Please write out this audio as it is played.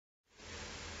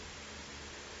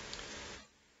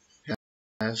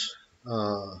Guys,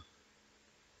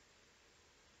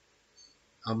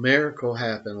 a miracle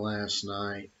happened last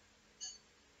night,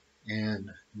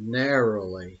 and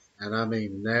narrowly, and I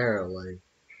mean narrowly,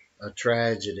 a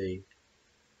tragedy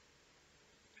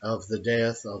of the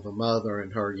death of a mother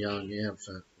and her young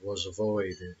infant was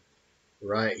avoided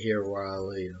right here where I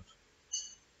live.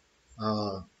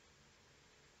 I'm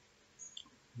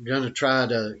going to try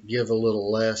to give a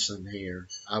little lesson here.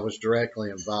 I was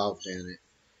directly involved in it,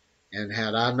 and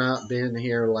had I not been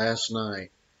here last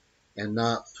night and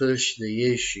not pushed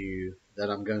the issue that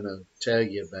I'm going to tell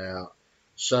you about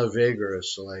so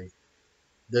vigorously,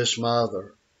 this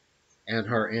mother and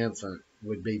her infant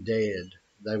would be dead.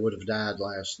 They would have died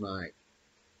last night.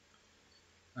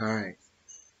 All right.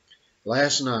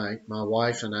 Last night, my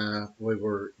wife and I, we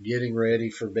were getting ready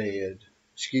for bed.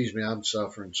 Excuse me, I'm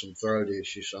suffering some throat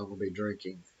issues, so I'm going to be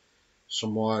drinking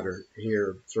some water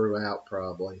here throughout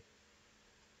probably.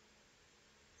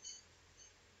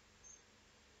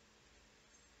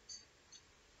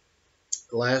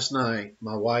 Last night,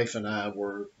 my wife and I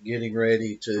were getting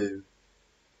ready to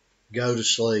go to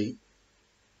sleep.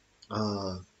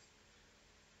 Uh,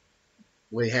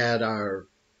 we had our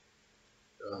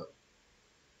uh,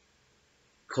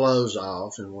 clothes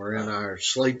off and we're in our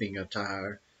sleeping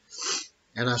attire,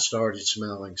 and I started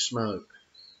smelling smoke.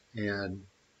 And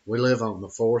we live on the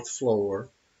fourth floor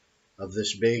of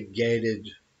this big gated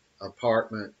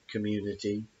apartment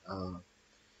community.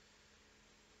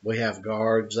 We have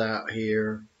guards out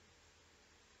here.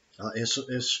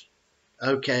 It's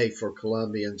okay for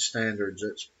Colombian standards.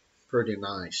 It's pretty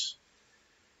nice.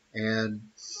 And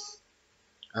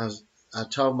I, I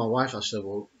told my wife, I said,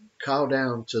 well, call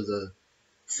down to the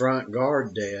front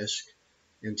guard desk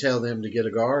and tell them to get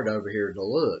a guard over here to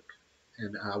look.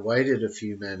 And I waited a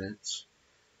few minutes.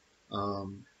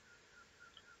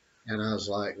 And I was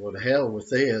like, well, to hell with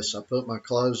this. I put my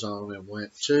clothes on and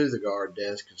went to the guard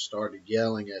desk and started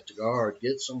yelling at the guard,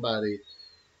 get somebody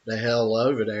the hell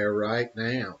over there right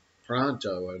now.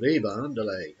 Pronto, arriba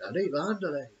andale,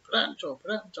 pronto,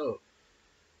 pronto.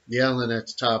 Yelling at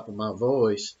the top of my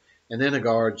voice. And then a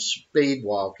guard speed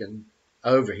walking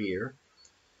over here.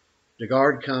 The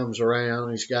guard comes around.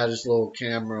 He's got his little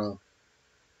camera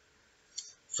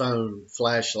phone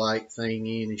flashlight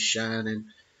thingy and he's shining.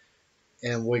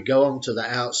 And we go on to the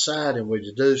outside and we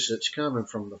deduce it's coming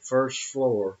from the first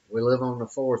floor. We live on the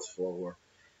fourth floor.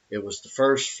 It was the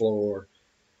first floor,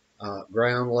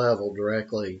 ground level,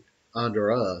 directly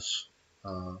under us.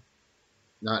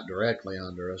 Not directly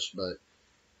under us, but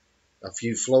a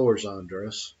few floors under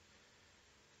us.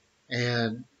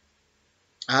 And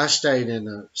I stayed in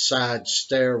a side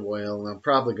stairwell, and I'm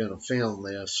probably going to film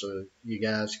this so you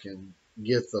guys can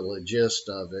get the gist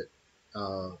of it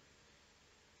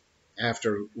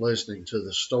after listening to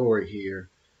the story here.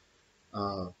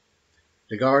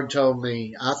 The guard told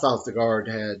me, I thought the guard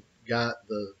had got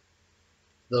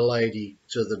the lady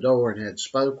to the door and had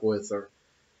spoke with her,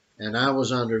 and I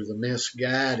was under the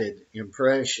misguided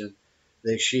impression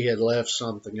that she had left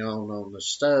something on the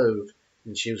stove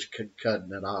and she was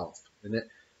cutting it off.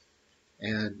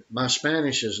 And my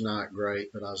Spanish is not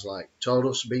great, but I was like,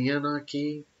 todos bien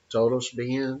aquí, todos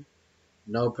bien,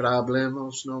 no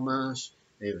problemos no más.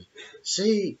 It was,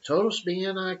 sí, todos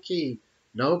bien aquí,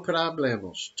 no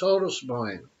problemos, todos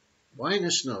bueno.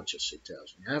 Buenas noches, he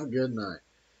tells me. Have a good night.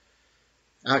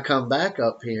 I come back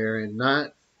up here, and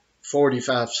not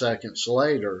 45 seconds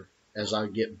later, as I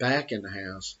get back in the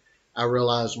house, I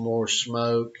realize more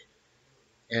smoke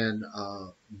and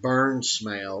burn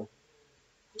smell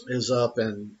is up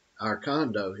in our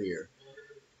condo here.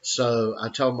 So I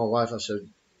told my wife, I said,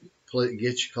 please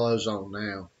get your clothes on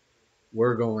now.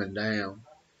 We're going down.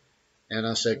 And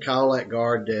I said, call that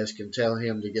guard desk and tell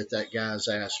him to get that guy's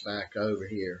ass back over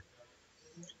here.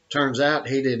 Turns out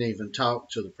he didn't even talk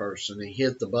to the person. He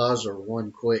hit the buzzer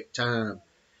one quick time.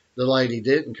 The lady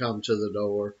didn't come to the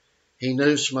door. He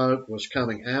knew smoke was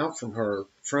coming out from her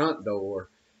front door,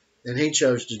 and he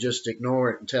chose to just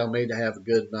ignore it and tell me to have a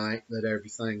good night, that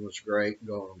everything was great, and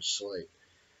go on to sleep.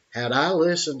 Had I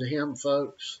listened to him,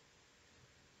 folks,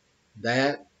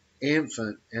 that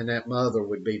infant and that mother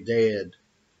would be dead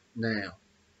now.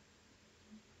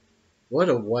 What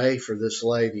a way for this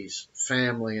lady's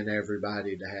family and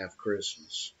everybody to have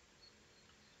Christmas,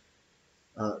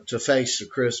 to face the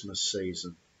Christmas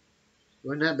season.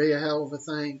 Wouldn't that be a hell of a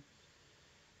thing?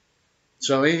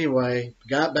 So anyway,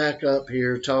 got back up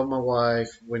here, told my wife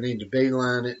we need to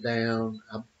beeline it down.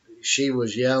 She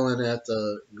was yelling at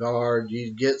the guard,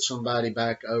 you get somebody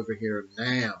back over here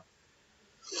now.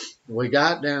 we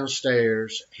got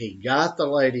downstairs. He got the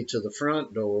lady to the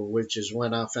front door, which is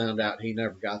when I found out he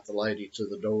never got the lady to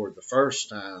the door the first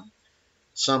time,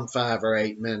 some 5 or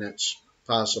 8 minutes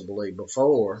possibly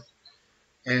before.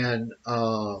 And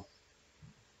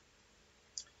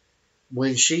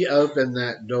when she opened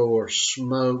that door,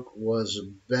 smoke was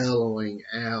bellowing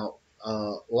out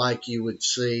like you would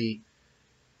see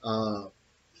on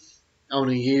a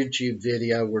YouTube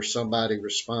video where somebody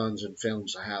responds and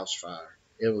films a house fire.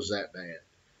 It was that bad.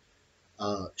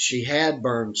 She had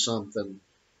burned something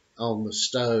on the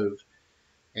stove,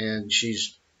 and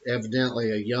she's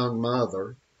evidently a young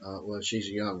mother. Well, she's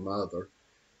a young mother,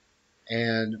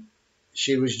 and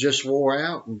she was just wore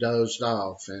out and dozed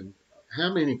off. And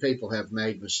how many people have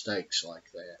made mistakes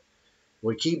like that?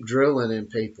 We keep drilling in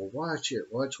people. Watch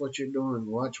it. Watch what you're doing.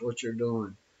 Watch what you're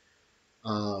doing.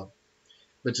 But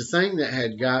the thing that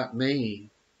had got me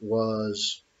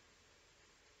was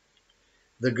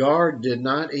the guard did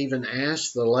not even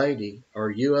ask the lady, "Are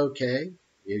you okay?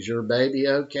 Is your baby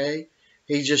okay?"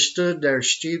 He just stood there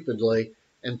stupidly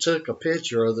and took a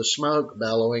picture of the smoke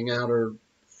bellowing out her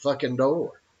fucking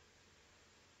door.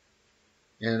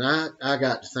 And I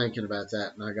got to thinking about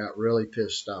that, and I got really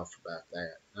pissed off about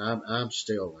that. I'm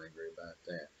still angry about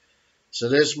that. So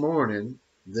this morning,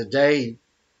 the day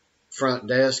front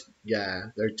desk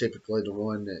guy, they're typically the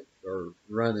one that are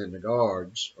running the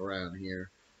guards around here,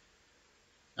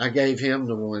 I gave him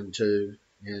the 1-2,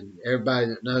 and everybody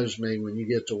that knows me, when you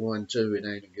get to 1-2, it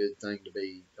ain't a good thing to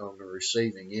be on the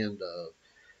receiving end of.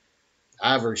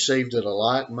 I've received it a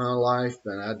lot in my life,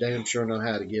 but I damn sure know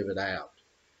how to give it out.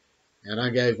 And I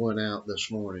gave one out this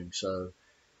morning. So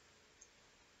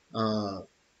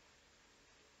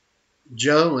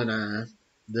Joe and I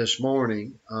this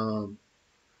morning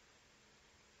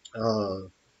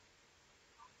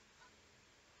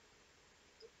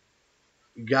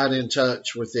got in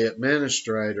touch with the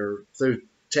administrator through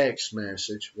text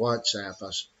message, WhatsApp,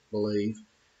 I believe.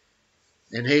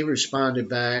 And he responded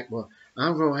back, "Well,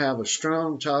 I'm going to have a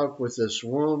strong talk with this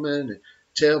woman and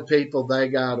tell people they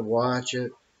got to watch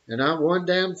it." And not one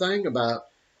damn thing about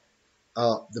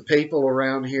the people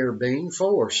around here being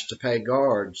forced to pay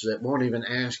guards that won't even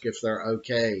ask if they're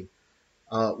okay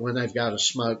when they've got a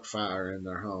smoke fire in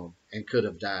their home and could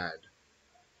have died.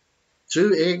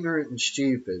 Too ignorant and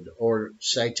stupid or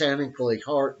satanically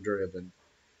heart-driven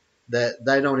that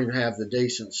they don't even have the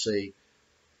decency,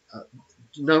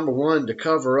 number one, to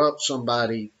cover up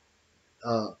somebody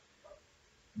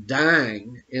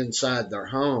dying inside their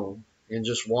home and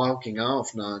just walking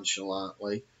off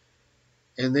nonchalantly.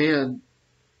 And then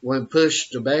when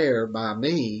pushed to bear by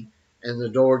me and the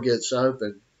door gets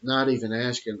open, not even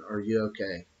asking, "Are you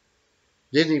okay?"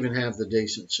 Didn't even have the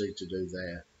decency to do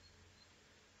that.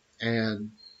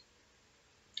 And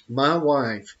my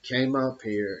wife came up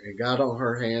here and got on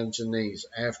her hands and knees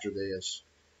after this.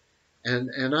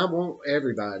 And I want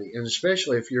everybody, and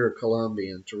especially if you're a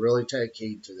Colombian, to really take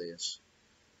heed to this.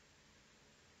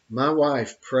 My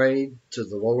wife prayed to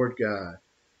the Lord God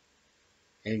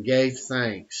and gave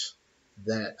thanks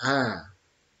that I,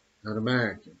 an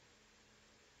American,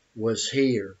 was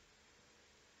here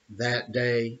that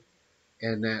day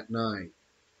and that night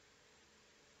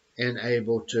and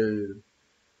able to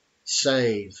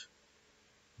save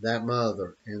that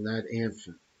mother and that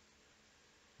infant,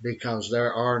 because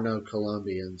there are no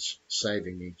Colombians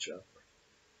saving each other.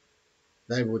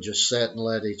 They will just sit and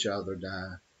let each other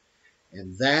die.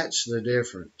 And that's the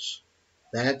difference.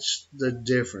 That's the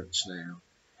difference now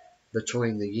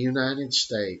between the United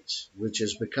States, which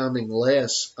is becoming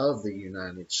less of the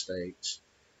United States,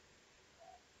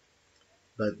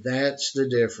 but that's the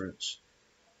difference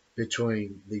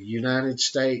between the United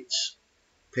States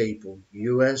people,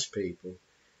 U.S. people,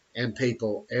 and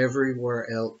people everywhere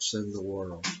else in the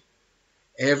world.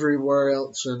 Everywhere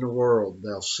else in the world,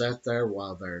 they'll sit there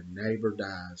while their neighbor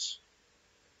dies.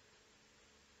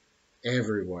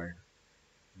 Everywhere.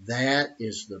 That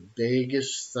is the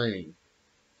biggest thing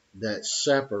that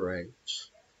separates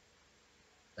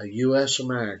a U.S.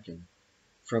 American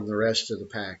from the rest of the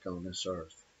pack on this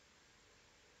earth.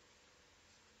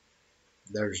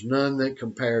 There's none that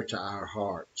compare to our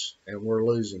hearts, and we're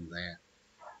losing that.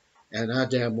 And I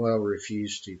damn well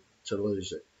refuse to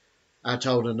lose it. I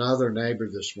told another neighbor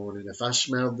this morning, if I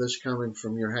smelled this coming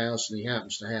from your house and he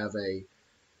happens to have a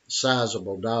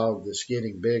sizable dog that's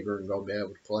getting bigger and going to be able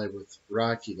to play with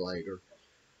Rocky later,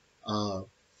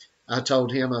 I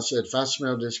told him, I said, if I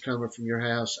smelled this coming from your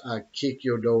house, I'd kick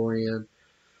your door in,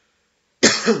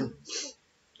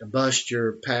 bust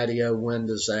your patio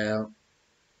windows out,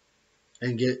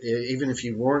 and get, even if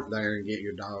you weren't there, and get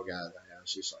your dog out of the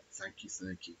house. He's like, thank you,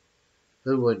 thank you.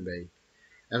 Who wouldn't be?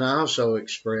 And I also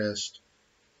expressed,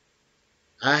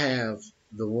 I have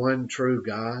the one true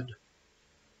God,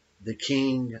 the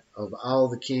King of all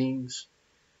the kings.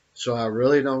 So I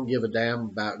really don't give a damn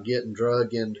about getting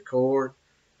drug into court,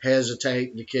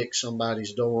 hesitating to kick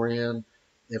somebody's door in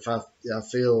if I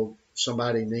feel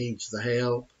somebody needs the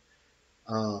help.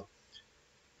 Uh,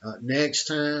 Next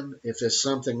time, if there's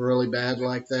something really bad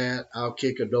like that, I'll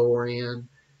kick a door in,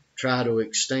 try to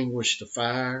extinguish the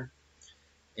fire,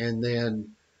 and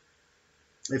then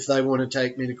if they want to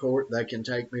take me to court, they can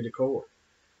take me to court.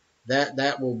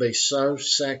 That will be so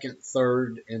second,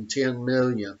 third, and 10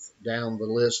 millionth down the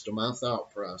list of my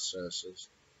thought processes.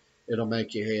 It'll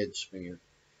make your head spin.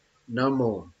 No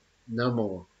more. No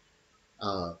more.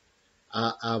 Uh,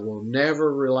 I will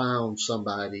never rely on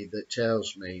somebody that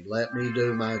tells me, let me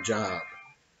do my job.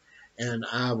 And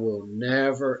I will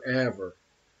never, ever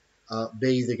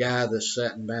be the guy that's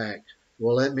sitting back.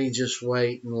 Well, let me just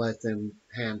wait and let them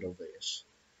handle this.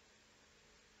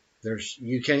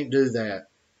 You can't do that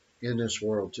in this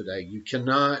world today. You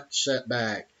cannot sit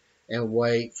back and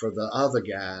wait for the other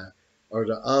guy or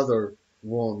the other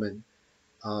woman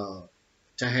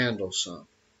to handle something.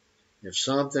 If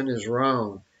something is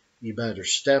wrong, you better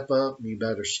step up, and you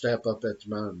better step up at the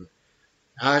moment.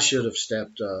 I should have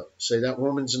stepped up. See, that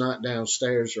woman's not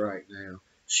downstairs right now.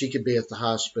 She could be at the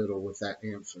hospital with that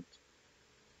infant.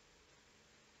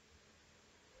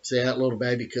 See, that little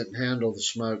baby couldn't handle the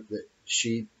smoke that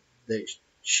she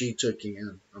took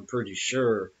in. I'm pretty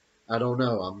sure. I don't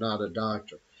know. I'm not a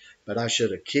doctor. But I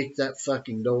should have kicked that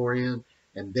fucking door in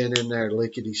and been in there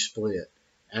lickety split.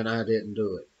 And I didn't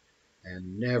do it.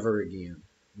 And never again.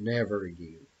 Never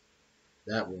again.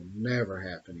 That will never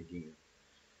happen again.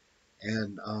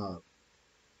 And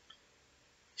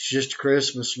it's just a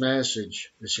Christmas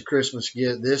message. It's a Christmas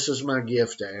gift. This is my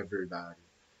gift to everybody.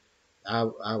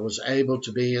 I was able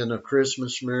to be in a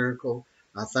Christmas miracle.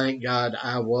 I thank God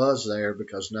I was there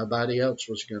because nobody else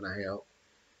was going to help.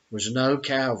 There was no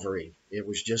Calvary. It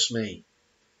was just me.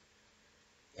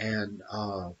 And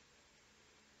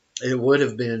it would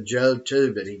have been Joe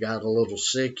too, but he got a little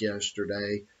sick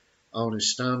yesterday on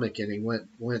his stomach, and he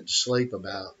went to sleep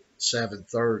about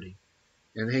 7:30.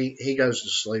 And he goes to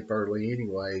sleep early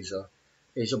anyway.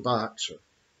 He's a boxer.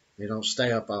 He don't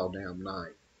stay up all damn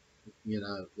night,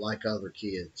 like other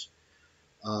kids.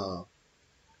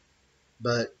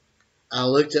 But I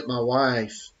looked at my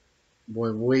wife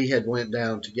when we had went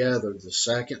down together the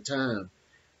second time,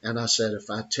 and I said, if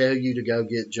I tell you to go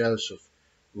get Joseph,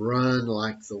 run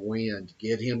like the wind.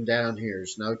 Get him down here.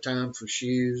 There's no time for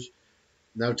shoes,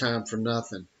 no time for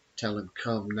nothing. Tell him,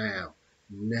 come now.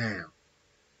 Now.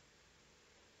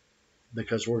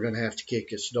 Because we're going to have to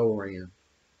kick his door in.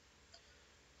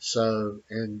 So,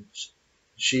 and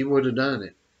she would have done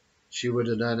it. She would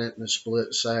have done it in a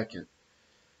split second.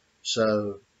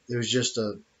 So, there was just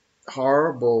a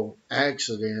horrible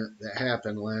accident that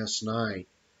happened last night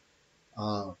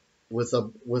with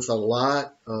a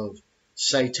lot of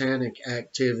satanic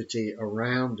activity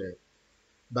around it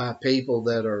by people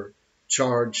that are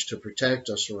charged to protect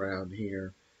us around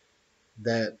here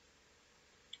that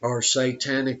are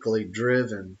satanically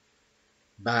driven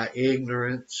by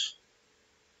ignorance,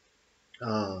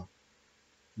 no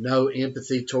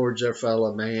empathy towards their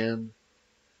fellow man,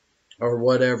 or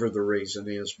whatever the reason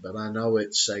is, but I know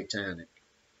it's satanic.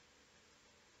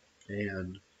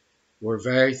 And we're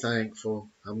very thankful.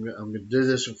 I'm going to do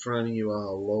this in front of you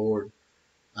all, Lord.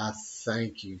 I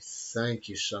thank you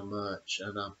so much,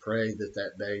 and I pray that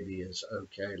that baby is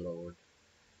okay, Lord.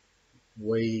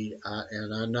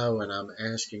 And I know, and I'm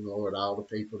asking, Lord, all the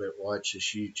people that watch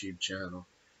this YouTube channel,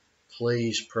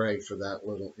 please pray for that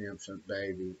little infant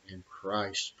baby in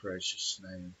Christ's precious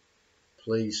name.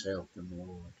 Please help them,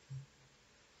 Lord.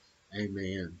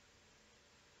 Amen.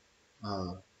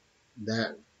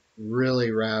 That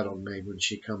really rattled me when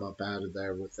she come up out of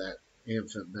there with that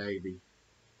infant baby.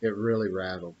 It really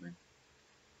rattled me.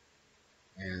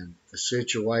 And the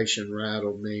situation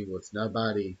rattled me with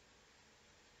nobody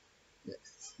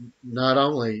not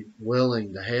only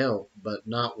willing to help, but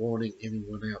not wanting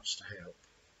anyone else to help.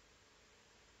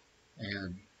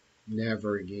 And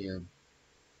never again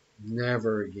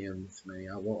with me.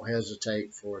 I won't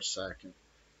hesitate for a second.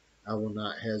 I will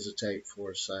not hesitate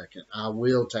for a second. I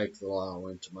will take the law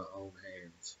into my own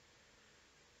hands.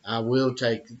 I will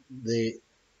take the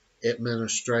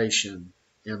administration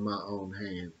in my own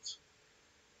hands.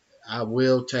 I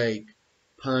will take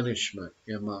punishment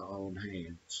in my own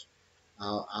hands.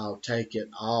 I'll take it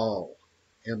all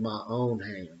in my own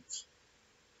hands.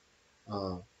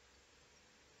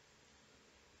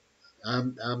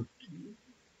 I'm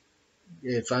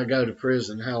if I go to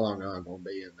prison, how long am I going to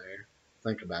be in there?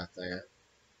 Think about that.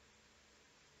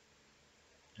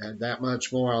 And that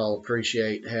much more I'll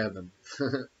appreciate heaven.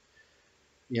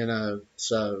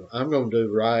 So I'm going to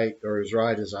do right, or as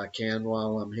right as I can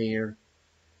while I'm here,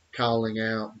 calling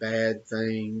out bad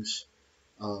things,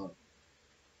 uh,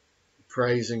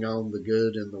 praising on the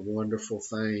good and the wonderful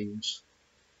things,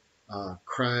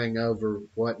 crying over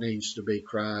what needs to be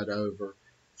cried over,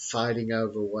 fighting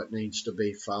over what needs to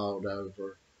be fought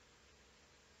over,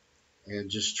 and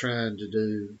just trying to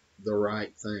do the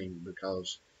right thing,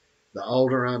 because the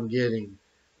older I'm getting,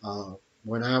 uh,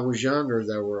 when I was younger,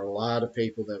 there were a lot of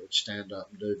people that would stand up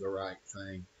and do the right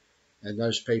thing. And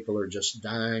those people are just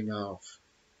dying off.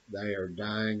 They are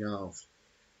dying off.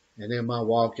 And in my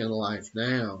walk in life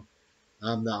now,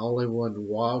 I'm the only one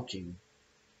walking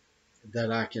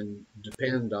that I can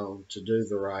depend on to do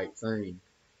the right thing.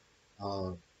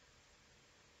 Uh,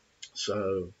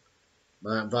 so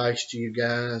my advice to you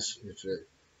guys, if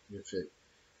it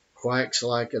quacks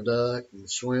like a duck and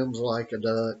swims like a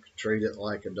duck, treat it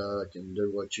like a duck and do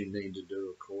what you need to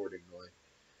do accordingly.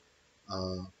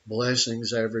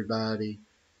 Blessings, everybody.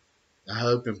 I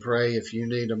hope and pray if you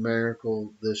need a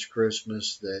miracle this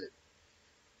Christmas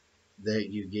that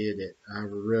you get it. I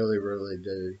really, really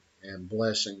do. And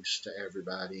blessings to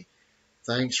everybody.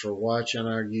 Thanks for watching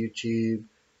our YouTube.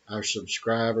 Our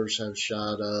subscribers have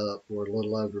shot up. We're a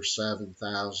little over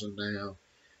 7,000 now.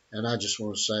 And I just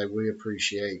want to say we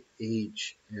appreciate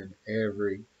each and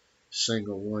every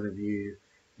single one of you.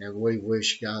 And we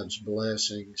wish God's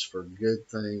blessings for good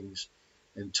things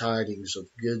and tidings of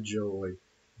good joy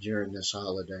during this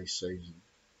holiday season.